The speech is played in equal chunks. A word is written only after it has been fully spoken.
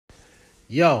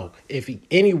If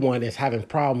anyone is having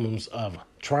problems of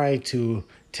trying to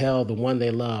tell the one they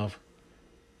love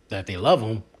that they love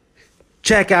them,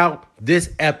 check out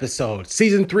this episode.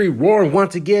 Season 3, roaring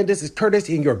once again. This is Curtis,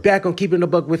 and you're back on Keeping the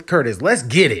Buck with Curtis. Let's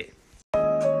get it.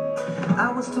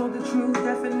 I was told the true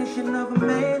definition of a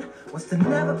man was to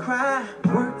never cry,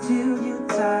 work till you're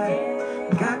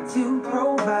tired, got to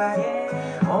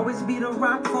provide, always be the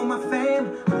rock for my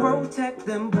fam, protect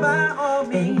them by all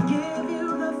means, give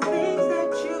you the things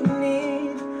that you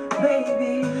need,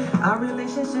 baby. Our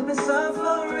relationship is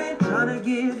suffering, trying to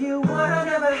give you what I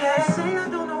never had. You say I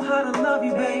don't know how to love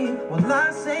you, babe. Well,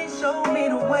 I say show me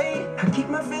the way. I keep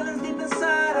my feelings deep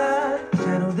inside, I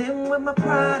channel them with my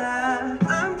pride.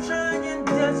 I'm trying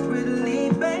desperately,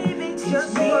 baby,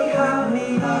 just me how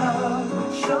me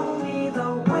love. Show me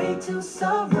the way to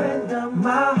surrender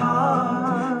my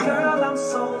heart. Girl, I'm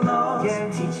so lost. Yeah.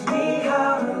 Teach me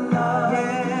how to love.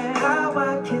 Yeah. How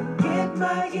I can get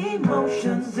my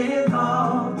emotions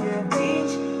involved. Yeah.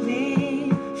 Teach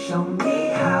me, show me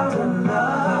how to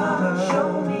love.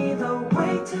 Show me the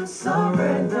way to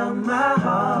surrender my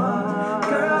heart.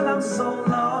 Girl, I'm so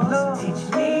lost.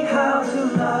 Teach me how to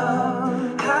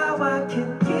love. How I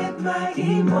can get my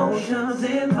emotions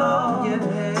involved.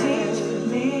 Yeah. Teach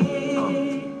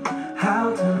me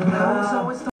how to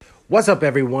love. What's up,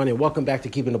 everyone, and welcome back to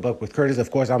Keeping the Buck with Curtis.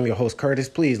 Of course, I'm your host, Curtis.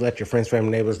 Please let your friends,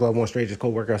 family, neighbors, loved ones, strangers,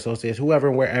 co-workers, associates, whoever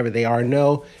and wherever they are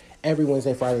know every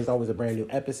Wednesday, Friday is always a brand new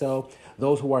episode.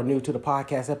 Those who are new to the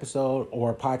podcast episode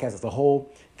or podcast as a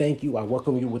whole, thank you. I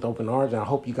welcome you with open arms, and I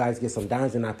hope you guys get some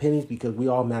dimes and not pennies because we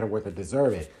all matter worth of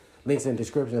deserve it. Links in the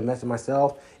description and message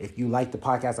myself. If you like the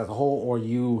podcast as a whole or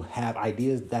you have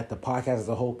ideas that the podcast as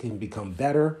a whole can become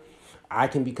better, I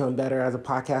can become better as a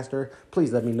podcaster,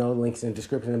 please let me know. Links in the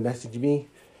description and message me.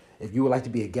 If you would like to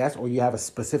be a guest or you have a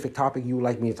specific topic you would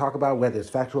like me to talk about, whether it's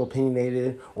factual,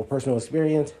 opinionated, or personal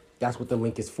experience, that's what the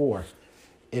link is for.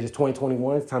 It is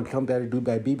 2021. It's time to become better, do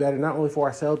better, be better, not only for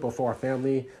ourselves, but for our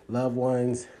family, loved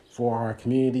ones, for our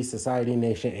community, society,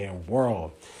 nation, and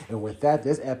world. And with that,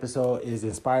 this episode is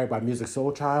inspired by Musiq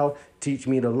Soulchild, Teach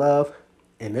Me to Love.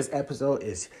 And this episode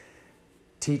is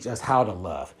Teach Us How to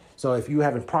Love. So if you're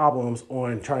having problems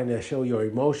on trying to show your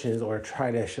emotions or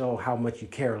try to show how much you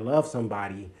care or love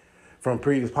somebody from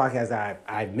previous podcasts that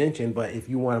I've mentioned, but if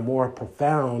you want a more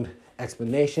profound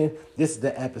explanation, this is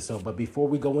the episode. But before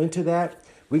we go into that,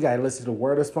 we got to listen to the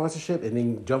word of sponsorship and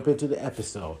then jump into the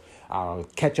episode. I'll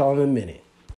catch y'all in a minute.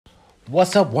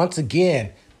 What's up once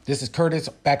again? This is Curtis,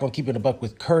 back on Keeping the Buck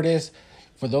with Curtis.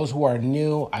 For those who are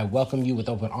new, I welcome you with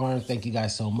open arms. Thank you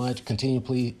guys so much. Continue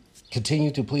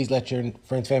to please let your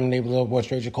friends, family, neighbors, loved ones,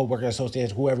 strangers, co-workers,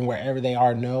 associates, whoever and wherever they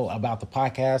are know about the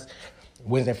podcast.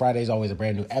 Wednesday, Friday is always a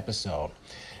brand new episode.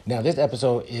 Now, this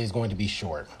episode is going to be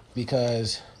short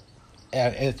because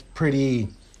it's pretty,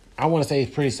 I want to say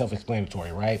it's pretty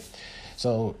self-explanatory, right?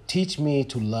 So, Teach Me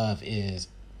to Love is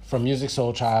from Musiq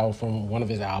Soulchild, from one of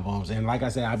his albums. And like I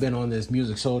said, I've been on this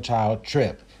Musiq Soulchild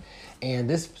trip. And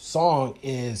this song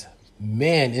is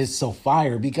so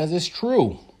fire because it's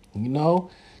true, you know?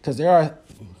 Because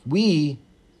we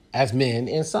as men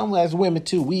and some as women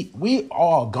too, we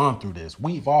all gone through this.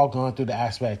 We've all gone through the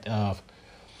aspect of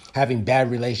having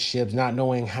bad relationships, not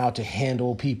knowing how to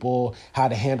handle people, how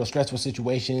to handle stressful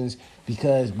situations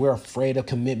because we're afraid of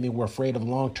commitment. We're afraid of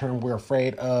long term. We're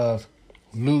afraid of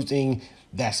losing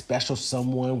that special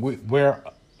someone. We're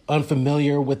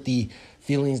unfamiliar with the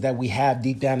feelings that we have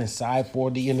deep down inside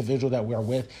for the individual that we're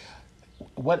with.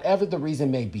 Whatever the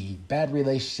reason may be, bad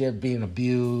relationship, being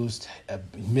abused,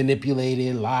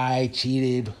 manipulated, lied,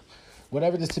 cheated,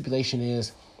 whatever the stipulation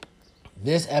is,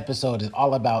 this episode is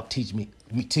all about teach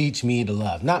me to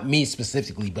love. Not me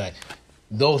specifically, but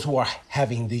those who are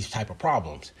having these type of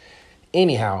problems.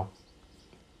 Anyhow,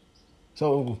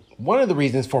 so one of the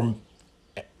reasons for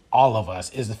all of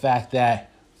us is the fact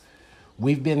that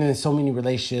we've been in so many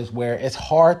relationships where it's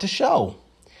hard to show.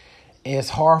 It's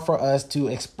hard for us to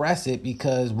express it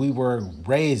because we were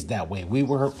raised that way. We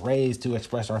weren't raised to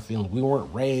express our feelings. We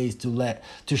weren't raised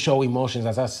to show emotions.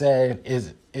 As I said,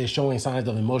 is showing signs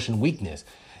of emotion weakness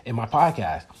in my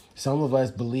podcast. Some of us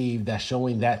believe that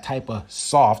showing that type of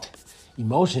soft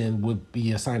emotion would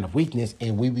be a sign of weakness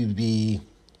and we would be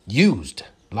used,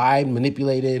 lied,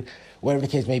 manipulated, whatever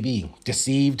the case may be,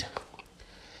 deceived.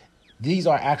 These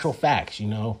are actual facts, you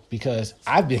know, because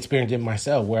I've been experiencing it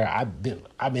myself where I've been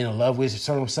in love with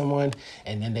someone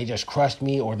and then they just crushed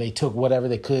me or they took whatever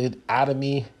they could out of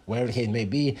me, whatever the case may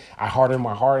be. I hardened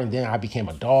my heart and then I became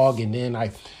a dog and then I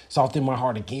softened my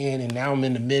heart again. And now I'm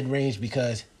in the mid-range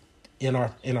because in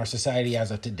our society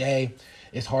as of today,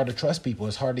 it's hard to trust people.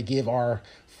 It's hard to give our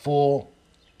full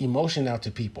emotion out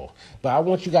to people. But I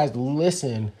want you guys to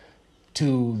listen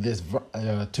to this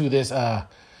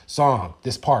song,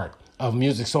 this part of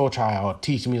Musiq Soulchild,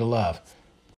 Teach Me to Love.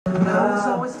 I was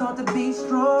always taught to be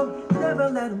strong. Never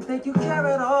let them think you care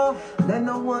at all. Let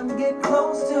no one get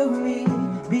close to me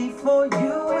before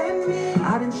you and me.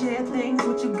 I didn't share things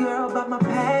with your girl about my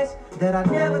past that I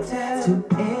never tell to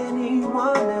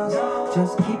anyone else.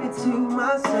 Just keep it to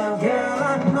myself. Girl,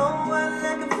 I know I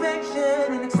lack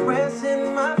affection and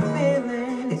expressing my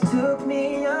feelings. It took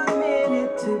me a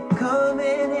minute to come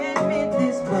and admit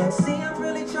this, but see, I'm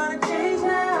really trying to change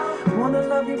now. Wanna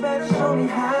love you better, show me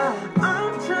how.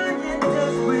 I'm trying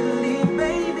desperately,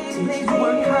 baby. Please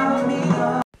work out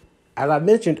me. As I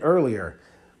mentioned earlier,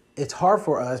 it's hard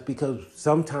for us because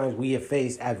sometimes we have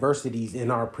faced adversities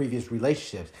in our previous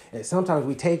relationships. And sometimes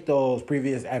we take those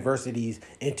previous adversities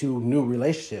into new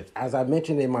relationships. As I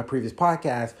mentioned in my previous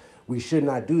podcast, we should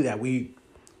not do that. We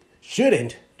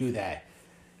shouldn't do that.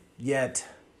 Yet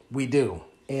we do.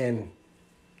 And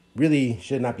really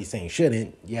should not be saying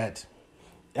shouldn't, yet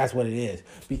that's what it is.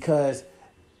 Because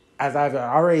as I've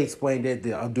already explained it,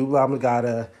 the medulla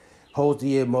oblongata holds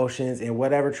the emotions, and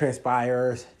whatever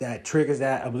transpires that triggers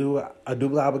that medulla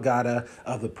oblongata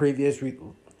of the previous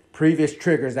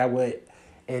triggers that would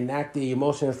enact the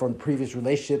emotions from previous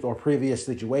relationships or previous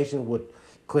situations would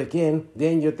click in.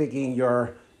 Then you're thinking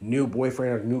your new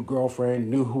boyfriend or new girlfriend,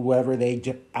 new whoever they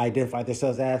identify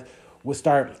themselves as, will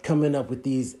start coming up with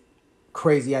these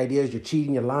crazy ideas. You're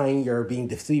cheating, you're lying, you're being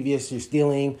deceivious, you're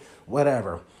stealing,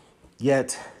 whatever.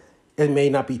 Yet it may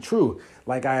not be true.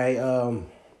 Like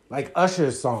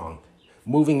Usher's song,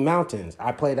 Moving Mountains.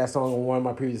 I played that song on one of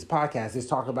my previous podcasts. It's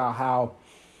talking about how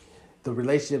the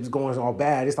relationship's going all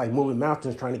bad. It's like moving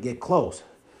mountains trying to get close.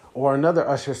 Or another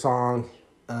Usher song,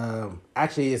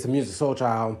 actually it's a Musiq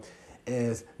Soulchild,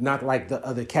 is Not Like the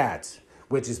Other Cats,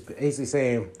 which is basically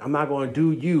saying, I'm not going to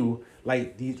do you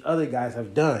like these other guys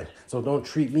have done. So don't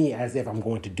treat me as if I'm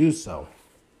going to do so,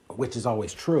 which is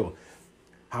always true.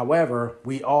 However,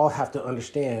 we all have to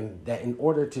understand that in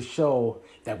order to show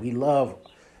that we love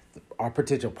our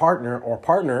potential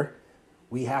partner,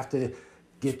 we have to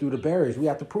get through the barriers. We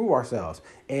have to prove ourselves.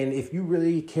 And if you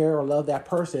really care or love that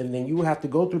person, then you have to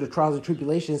go through the trials and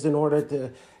tribulations in order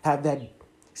to have that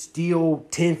steel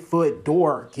 10-foot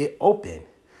door get open,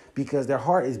 because their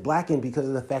heart is blackened because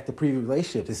of the fact of previous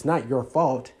relationships. It's not your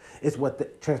fault. It's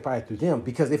what transpired through them.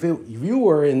 Because if you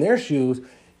were in their shoes,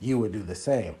 you would do the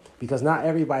same. Because not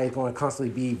everybody is going to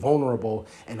constantly be vulnerable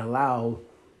and allow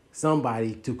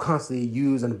somebody to constantly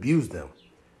use and abuse them.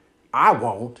 I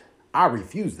won't. I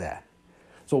refuse that.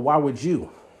 So why would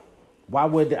you? Why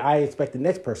would I expect the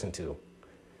next person to?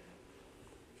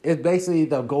 It's basically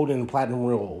the golden and platinum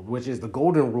rule, which is the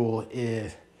golden rule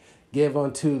is give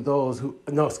unto those who,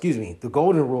 the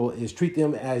golden rule is treat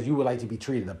them as you would like to be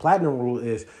treated. The platinum rule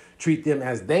is treat them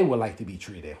as they would like to be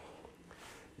treated,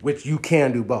 which you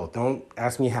can do both. Don't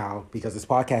ask me how, because this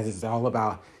podcast is all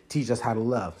about teach us how to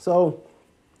love. So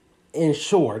in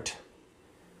short,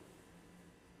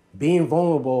 being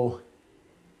vulnerable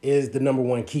is the number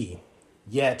one key.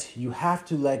 Yet you have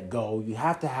to let go. You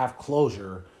have to have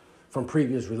closure from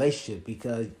previous relationships,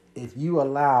 because if you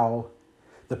allow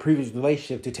the previous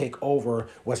relationship to take over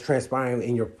what's transpiring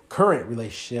in your current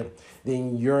relationship,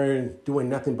 then you're doing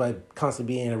nothing but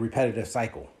constantly being in a repetitive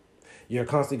cycle. You're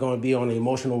constantly going to be on an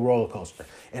emotional roller coaster.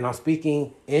 And I'm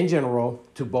speaking in general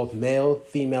to both male,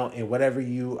 female, and whatever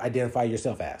you identify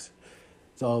yourself as.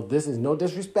 So this is no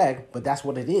disrespect, but that's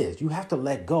what it is. You have to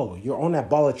let go. You're on that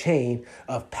ball of chain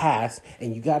of past,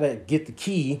 and you got to get the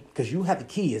key, because you have the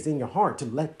key. It's in your heart to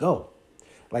let go.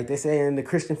 Like they say in the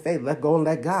Christian faith, let go and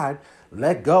let God.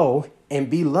 Let go and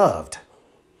be loved.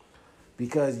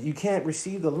 Because you can't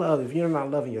receive the love if you're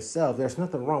not loving yourself. There's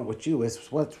nothing wrong with you.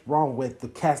 It's what's wrong with the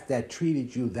cats that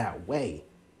treated you that way.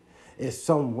 It's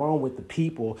something wrong with the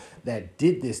people that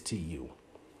did this to you.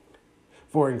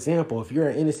 For example, if you're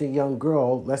an innocent young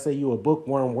girl, let's say you're a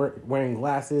bookworm wearing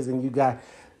glasses and you got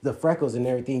the freckles and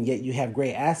everything, yet you have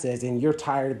great assets and you're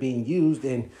tired of being used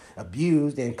and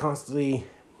abused and constantly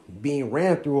being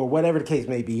ran through or whatever the case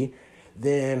may be,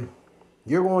 then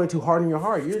you're going to harden your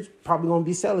heart. You're probably going to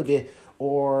be celibate,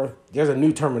 or there's a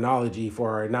new terminology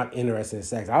for not interested in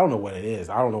sex. I don't know what it is.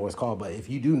 I don't know what it's called, but if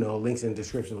you do know, links in the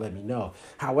description, let me know.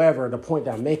 However, the point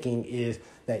I'm making is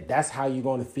that that's how you're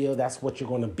going to feel. That's what you're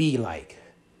going to be like.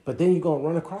 But then you're going to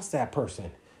run across that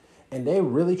person, and they're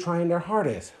really trying their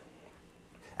hardest.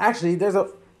 Actually, there's a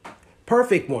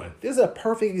perfect one. This is a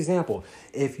perfect example.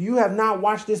 If you have not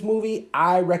watched this movie,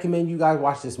 I recommend you guys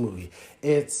watch this movie.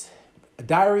 It's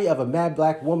Diary of a Mad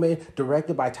Black Woman,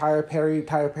 directed by Tyler Perry.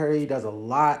 Tyler Perry does a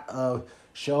lot of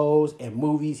shows and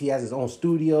movies. He has his own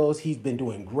studios. He's been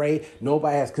doing great.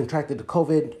 Nobody has contracted the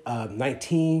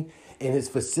COVID-19 in his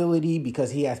facility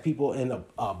because he has people in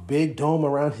a big dome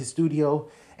around his studio,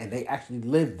 and they actually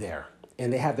live there.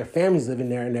 And they have their families living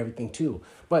there and everything too.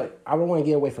 But I don't want to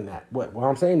get away from that. What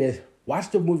I'm saying is,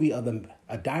 watch the movie of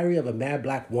A Diary of a Mad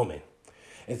Black Woman.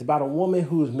 It's about a woman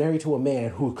who is married to a man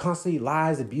who constantly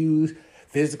lies, abused,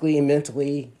 physically and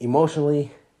mentally,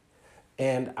 emotionally.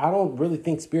 And I don't really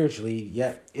think spiritually,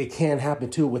 yet it can happen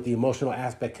too with the emotional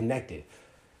aspect connected.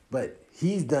 But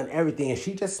he's done everything and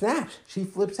she just snaps. She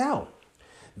flips out.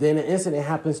 Then an incident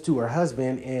happens to her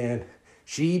husband and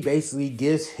she basically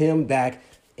gives him back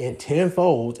in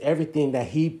tenfold everything that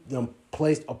he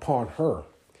placed upon her.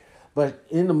 But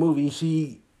in the movie,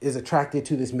 she is attracted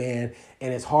to this man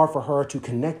and it's hard for her to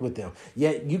connect with him.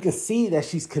 Yet you can see that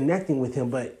she's connecting with him,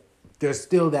 but there's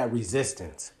still that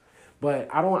resistance. But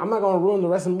I'm not going to ruin the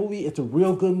rest of the movie. It's a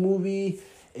real good movie.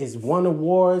 It's won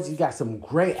awards. You got some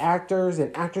great actors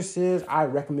and actresses. I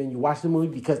recommend you watch the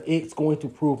movie because it's going to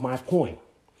prove my point.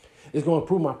 It's going to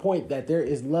prove my point that there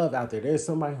is love out there. There's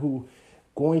somebody who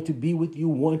going to be with you,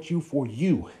 want you for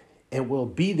you, and will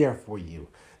be there for you.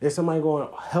 There's somebody going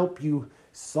to help you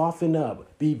soften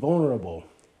up, be vulnerable,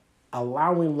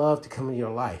 allowing love to come into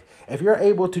your life. If you're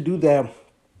able to do that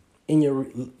in your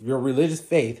religious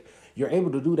faith, you're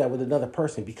able to do that with another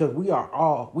person because we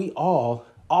all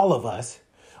of us,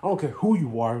 I don't care who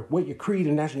you are, what your creed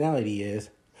and nationality is,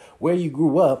 where you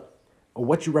grew up, or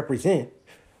what you represent,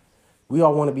 we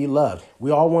all want to be loved.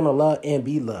 We all want to love and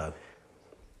be loved.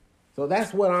 So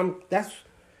that's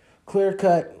clear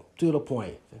cut to the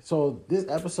point. So this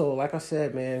episode, like I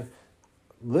said, man,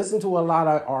 listen to a lot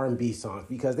of R&B songs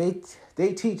because they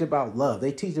teach about love.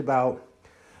 They teach about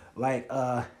like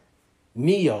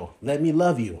Neo, Let Me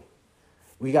Love You.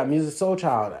 We got Musiq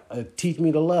Soulchild, Teach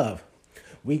Me to Love.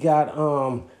 We got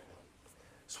not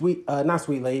Sweet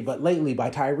Lady, but Lately by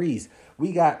Tyrese.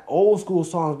 We got old school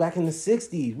songs back in the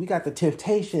 60s. We got The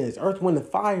Temptations, Earth, Wind, and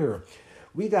Fire.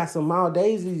 We got some Mild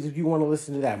Daisies if you want to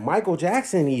listen to that. Michael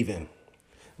Jackson even.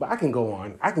 But I can go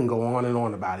on. And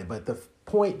on about it. But the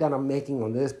point that I'm making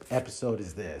on this episode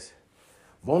is this.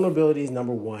 Vulnerability is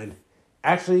number one.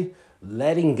 Actually,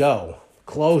 letting go.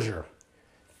 Closure.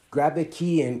 Grab the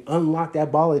key and unlock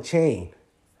that ball of chain.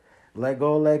 Let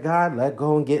go, let God, let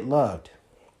go and get loved.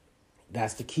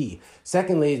 That's the key.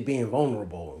 Secondly is being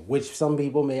vulnerable, which some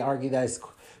people may argue that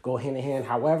go hand in hand.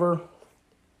 However,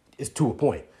 it's to a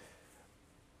point.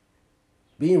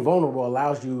 Being vulnerable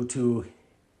allows you to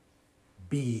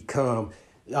it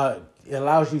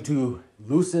allows you to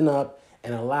loosen up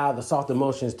and allow the soft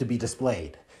emotions to be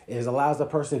displayed. It allows the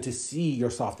person to see your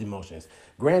soft emotions.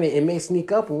 Granted, it may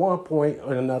sneak up at one point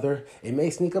or another. It may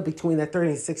sneak up between that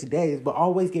 30 and 60 days, but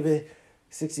always give it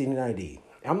 60 to 90.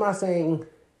 I'm not saying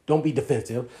don't be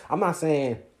defensive. I'm not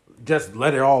saying just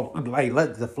let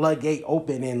the floodgate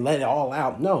open and let it all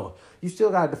out. No, you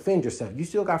still got to defend yourself. You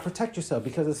still got to protect yourself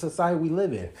because of the society we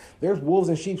live in. There's wolves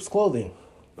in sheep's clothing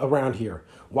around here,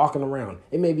 walking around.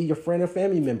 It may be your friend or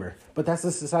family member, but that's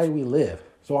the society we live.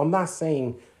 So I'm not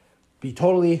saying be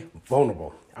totally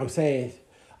vulnerable. I'm saying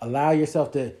allow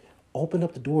yourself to open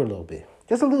up the door a little bit,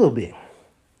 just a little bit,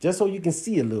 just so you can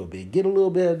see a little bit. Get a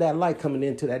little bit of that light coming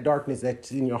into that darkness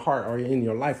that's in your heart or in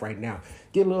your life right now.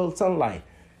 Get a little sunlight,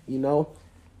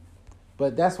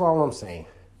 But that's all I'm saying.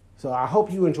 So I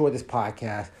hope you enjoyed this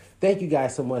podcast. Thank you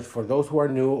guys so much. For those who are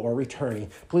new or returning,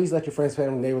 please let your friends,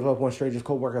 family, neighbors, loved ones, strangers,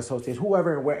 co-workers, associates,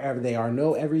 whoever and wherever they are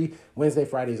know every Wednesday,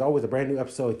 Friday is always a brand new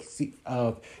episode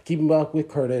of Keeping Up with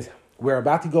Curtis. We're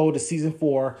about to go to season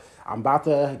 4. I'm about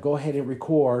to go ahead and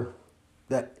record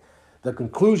the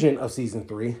conclusion of season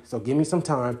 3. So give me some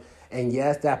time. And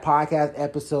yes, that podcast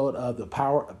episode of the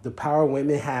power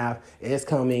women have is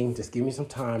coming. Just give me some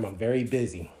time. I'm very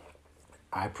busy.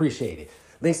 I appreciate it.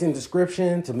 Links in the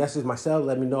description to message myself.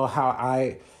 Let me know how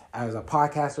I, as a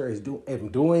podcaster, am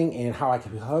doing and how I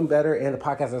can become better and the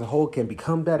podcast as a whole can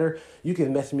become better. You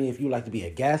can message me if you'd like to be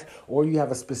a guest or you have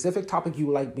a specific topic you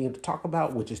would like me to talk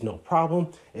about, which is no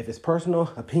problem. If it's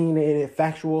personal, opinionated,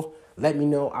 factual, let me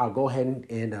know. I'll go ahead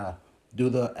and do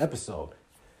the episode.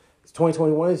 It's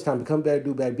 2021. It's time to become better,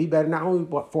 do better, be better, not only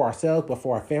for ourselves, but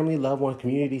for our family, loved ones,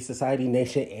 community, society,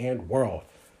 nation, and world.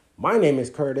 My name is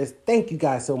Curtis. Thank you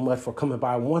guys so much for coming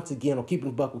by once again on Keeping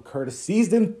the Buck with Curtis,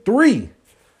 season 3.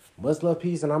 Much love,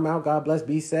 peace, and I'm out. God bless.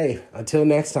 Be safe. Until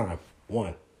next time.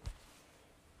 1.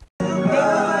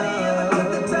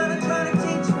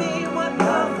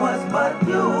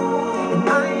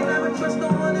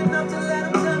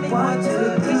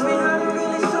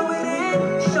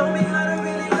 Show me,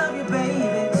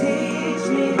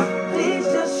 please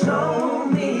just show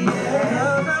me, yeah.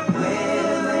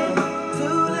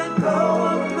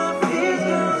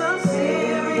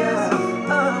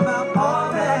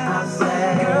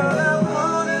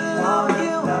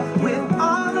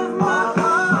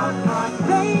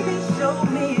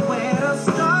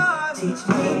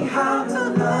 how to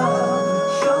love.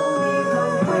 Show me the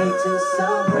way to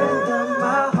surrender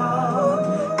my heart.